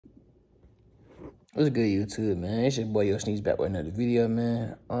What's good, YouTube, man? It's your boy, Yo Sneaks, back with another video,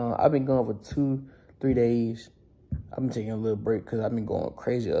 man. I've been going for 2-3 days. I've been taking a little break because I've been going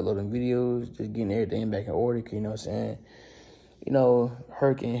crazy uploading videos, just getting everything back in order, you know what I'm saying? You know,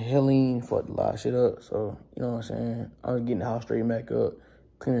 Hurricane Helene fucked a lot of shit up, so, you know what I'm saying? I was getting the house straightened back up,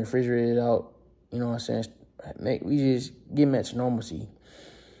 cleaning the refrigerator out, you know what I'm saying? We just getting back to normalcy.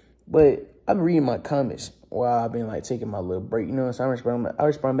 But I've been reading my comments while I've been like taking my little break. You know what I'm saying? I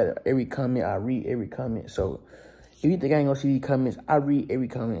respond back to every comment. I read every comment. So if you think I ain't gonna see these comments, I read every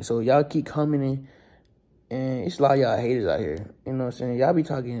comment. So y'all keep commenting, and it's a lot of y'all haters out here. You know what I'm saying? Y'all be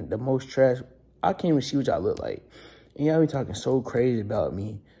talking the most trash. I can't even see what y'all look like. And y'all be talking so crazy about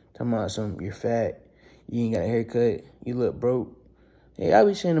me. Talking about you're fat, you ain't got a haircut, you look broke. Yeah, y'all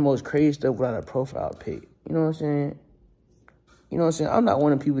be saying the most crazy stuff without a profile pic. You know what I'm saying? You know what I'm saying? I'm not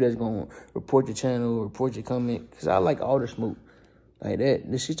one of the people that's going to report your channel, report your comment, because I like all the smoke. Like that,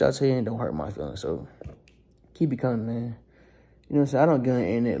 the shit y'all saying don't hurt my feelings, so keep it coming, man. You know what I'm saying? I don't get on the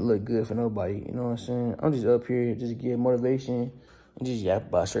internet look good for nobody, you know what I'm saying? I'm just up here just to get motivation and just yap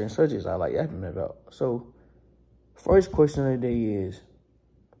about certain subjects I like yapping about. So, first question of the day is,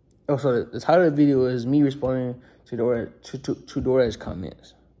 so the title of the video is me responding to Doordash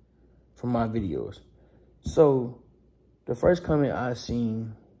comments from my videos. So, the first comment I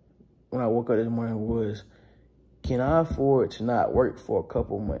seen when I woke up this morning was, can I afford to not work for a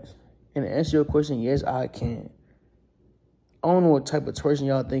couple months? And to answer your question, yes, I can. I don't know what type of person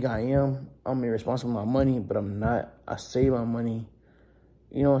y'all think I am. I'm irresponsible with my money, but I'm not. I save my money.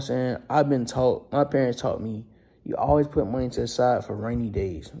 You know what I'm saying? I've been taught, my parents taught me, you always put money to the side for rainy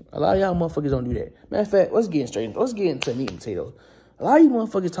days. A lot of y'all motherfuckers don't do that. Matter of fact, let's get into meat and potatoes. A lot of you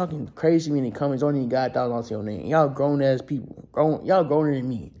motherfuckers talking crazy to me in the comments, don't even got $1,000 to your name. Y'all grown-ass people. Y'all growner than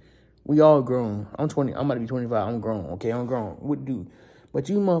me. We all grown. I'm 20. I'm about to be 25. I'm grown, okay? I'm grown. What do? But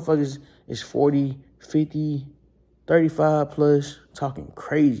you motherfuckers is 40, 50, 35 plus talking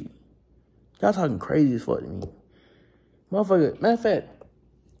crazy. Y'all talking crazy as fuck to me. Motherfucker, matter of fact,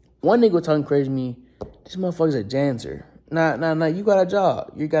 one nigga was talking crazy to me. This motherfucker's a janitor. Nah, you got a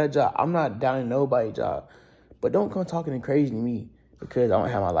job. You got a job. I'm not downing nobody's job. But don't come talking crazy to me because I don't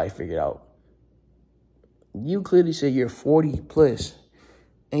have my life figured out. You clearly said you're 40 plus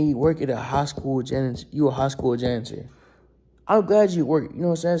and you work at a high school janitor. You a high school janitor. I'm glad you work. You know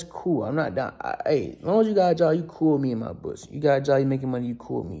what I'm saying? That's cool. I'm not down. Hey, as long as you got a job, you cool with me in my books. You got a job, you making money, you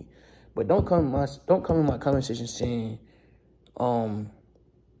cool with me. But don't come in my comment section saying,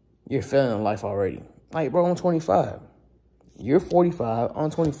 you're failing in life already. Like, bro, I'm 25. You're 45.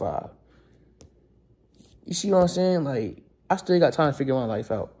 I'm 25. You see what I'm saying? Like, I still got time to figure my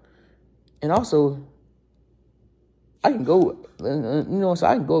life out. And also, I can go, you know what I'm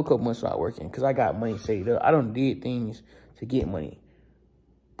saying? I can go a couple months without working because I got money saved up. I done did things to get money.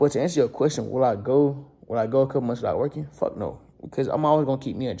 But to answer your question, will I go a couple months without working? Fuck no. Because I'm always going to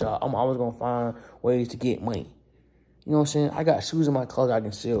keep me a job. I'm always going to find ways to get money. You know what I'm saying? I got shoes in my closet I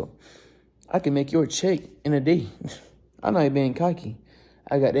can sell. I can make your check in a day. I'm not even being cocky.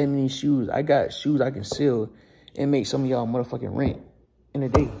 I got that many shoes. I got shoes I can sell and make some of y'all motherfucking rent in a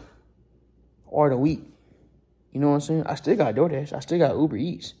day or in a week. You know what I'm saying? I still got Doordash. I still got Uber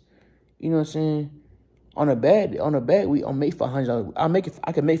Eats. You know what I'm saying? On a bad week, I'll make $500.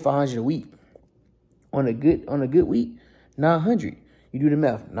 I can make $500 a week. On a good week, $900. You do the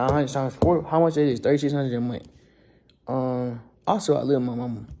math. 900 times 4. How much that is? $3,600 a month. Also, I live with my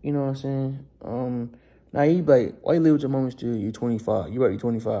mama. You know what I'm saying? Now, you be like, why you live with your mama still? You 25. You already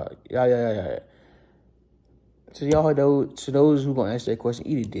 25. Yeah. So, those who gonna ask that question,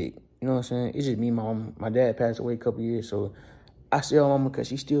 eat a dick. You know what I'm saying? It's just me, my mama. My dad passed away a couple years, so I still have mama because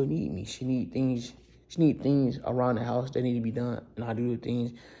she still need me. She need things around the house that need to be done, and I do the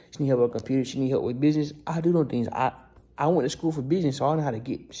things. She need help with computer. She need help with business. I do those things. I went to school for business, so I know how to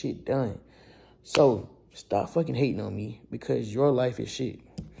get shit done. So, stop fucking hating on me because your life is shit.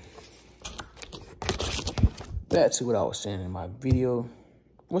 Back to what I was saying in my video.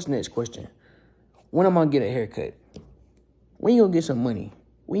 What's the next question? When am I gonna get a haircut? When you gonna get some money?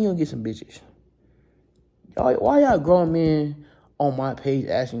 When you gonna get some bitches? Why y'all grown men on my page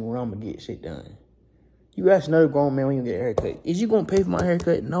asking when I'm gonna get shit done? You ask another grown man when you get a haircut. Is you gonna pay for my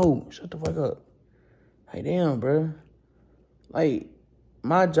haircut? No. Shut the fuck up. Like, damn, bro. Like,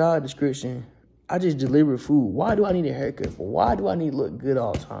 my job description, I just deliver food. Why do I need a haircut for? Why do I need to look good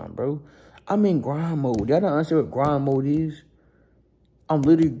all the time, bro? I'm in grind mode. Y'all don't understand what grind mode is? I'm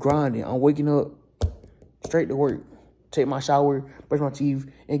literally grinding. I'm waking up straight to work. Take my shower, brush my teeth,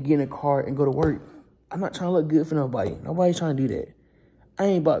 and get in a car and go to work. I'm not trying to look good for nobody. Nobody's trying to do that. I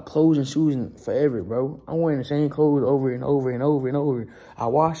ain't bought clothes and shoes in forever, bro. I'm wearing the same clothes over and over and over and over. I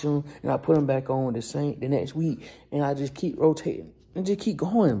wash them and I put them back on the next week, and I just keep rotating and just keep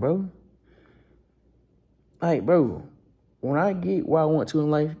going, bro. Like, bro, when I get where I want to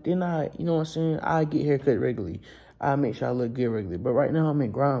in life, then you know what I'm saying, I get haircut regularly. I make sure I look good regularly. But right now, I'm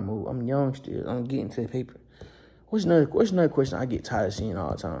in grind mode. I'm young still. I'm getting to the paper. What's another question I get tired of seeing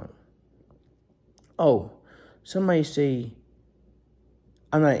all the time? Oh, somebody say,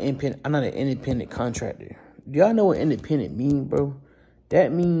 I'm not an independent contractor. Do y'all know what independent mean, bro?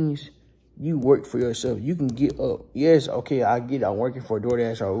 That means you work for yourself. You can get up. Yes, okay, I get it. I'm working for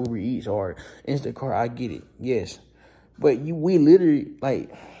Doordash or Uber Eats or Instacart. I get it. Yes. But we literally,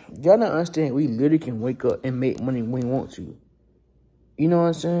 like, y'all not understand, we literally can wake up and make money when we want to. You know what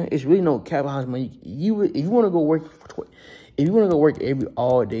I'm saying? It's really no cap on how much money. If you want to go work,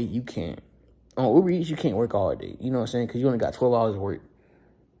 all day, you can. On Uber Eats, you can't work all day. You know what I'm saying? Because you only got 12 hours of work.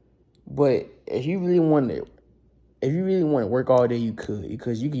 But if you really want to work all day, you could,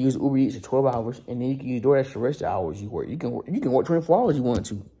 because you can use Uber Eats for 12 hours, and then you can use DoorDash for the rest of the hours you work. You can work 24 hours you want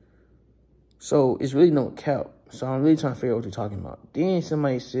to. So it's really no cap. So I'm really trying to figure out what you're talking about. Then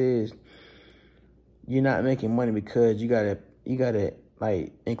somebody says you're not making money because you gotta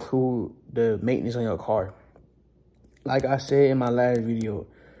like include the maintenance on your car. Like I said in my last video,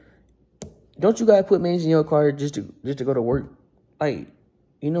 don't you gotta put maintenance in your car just to go to work? Like,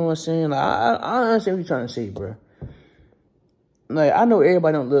 you know what I'm saying? Like, I understand what you're trying to say, bro. Like, I know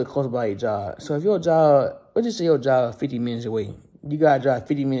everybody don't live close by your job. So if your job, let's just say your job 50 minutes away. You gotta drive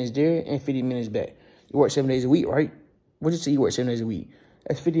 50 minutes there and 50 minutes back. You work 7 days a week, right? Let's just say you work 7 days a week.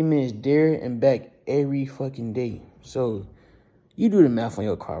 That's 50 minutes there and back every fucking day. So you do the math on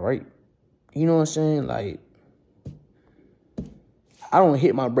your car, right? You know what I'm saying? Like, I don't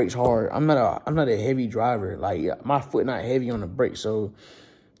hit my brakes hard. I'm not a heavy driver. Like, my foot not heavy on the brakes. So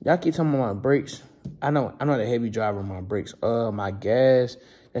y'all keep talking about my brakes. I know I'm not a heavy driver on my brakes. My gas,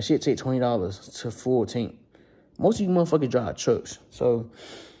 that shit take $20 to full tank. Most of you motherfuckers drive trucks. So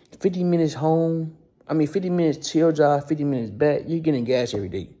 50 minutes home, 50 minutes till drive, 50 minutes back, you're getting gas every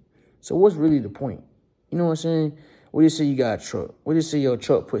day. So what's really the point? You know what I'm saying? What do you say you got a truck? What do you say your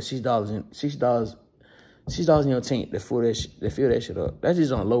truck put $6 in your tank to fill that shit up? That's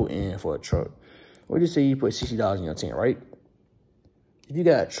just on low end for a truck. What do you say you put $60 in your tank, right? If you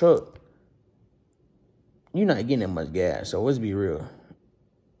got a truck, you're not getting that much gas. So let's be real.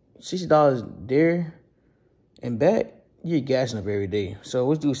 $60 there and back, you're gassing up every day. So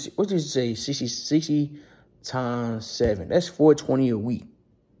let's just say 60 times 7. That's $420 a week.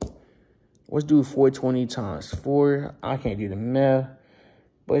 Let's do 420 times 4. I can't do the math,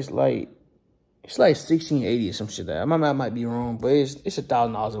 but it's like $1,680 or some shit. That my math might be wrong, but it's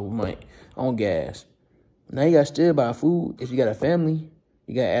 $1,000 a month on gas. Now you gotta still buy food. If you got a family,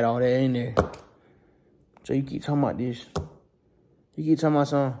 you gotta add all that in there. So you keep talking about this. You keep talking about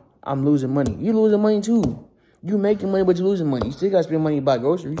something. I'm losing money. You losing money too. You making money, but you losing money. You still gotta spend money to buy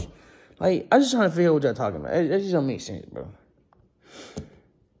groceries. Like, I just trying to figure out what y'all talking about. It just don't make sense, bro.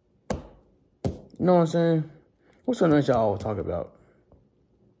 You know what I'm saying? What's something else y'all always talk about?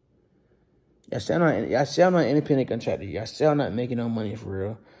 Y'all say I'm not an independent contractor. Y'all say I'm not making no money for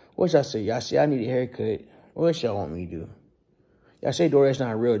real. What y'all say? Y'all say I need a haircut. What else y'all want me to do? Y'all say Doordash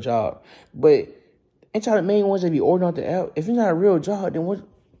not a real job. But ain't y'all the main ones that be ordering out the app? If it's not a real job,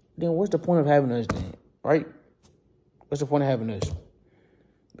 then what's the point of having us then? Right? What's the point of having us?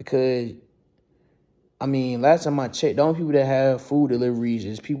 Because, last time I checked, the only people that have food deliveries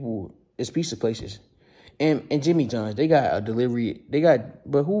is pizza places. And Jimmy John's, they got a delivery.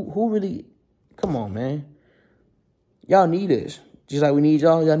 But who really, come on, man. Y'all need us. Just like we need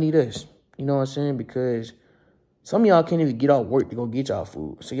y'all need us. You know what I'm saying? Because some of y'all can't even get off work to go get y'all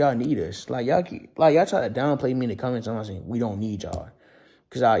food. So y'all need us. Y'all try to downplay me in the comments. I'm saying we don't need y'all.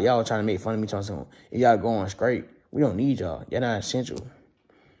 Because y'all trying to make fun of me talking something. If y'all going straight, we don't need y'all. Y'all not essential.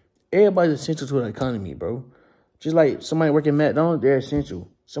 Everybody's essential to the economy, bro. Just like somebody working at McDonald's, they're essential.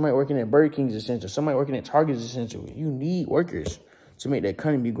 Somebody working at Burger King is essential. Somebody working at Target is essential. You need workers to make the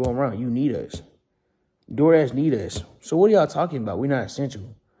economy go around. You need us. DoorDash need us. So what are y'all talking about? We're not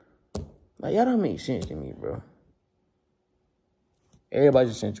essential. Like, y'all don't make sense to me, bro.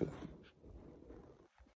 Everybody's essential.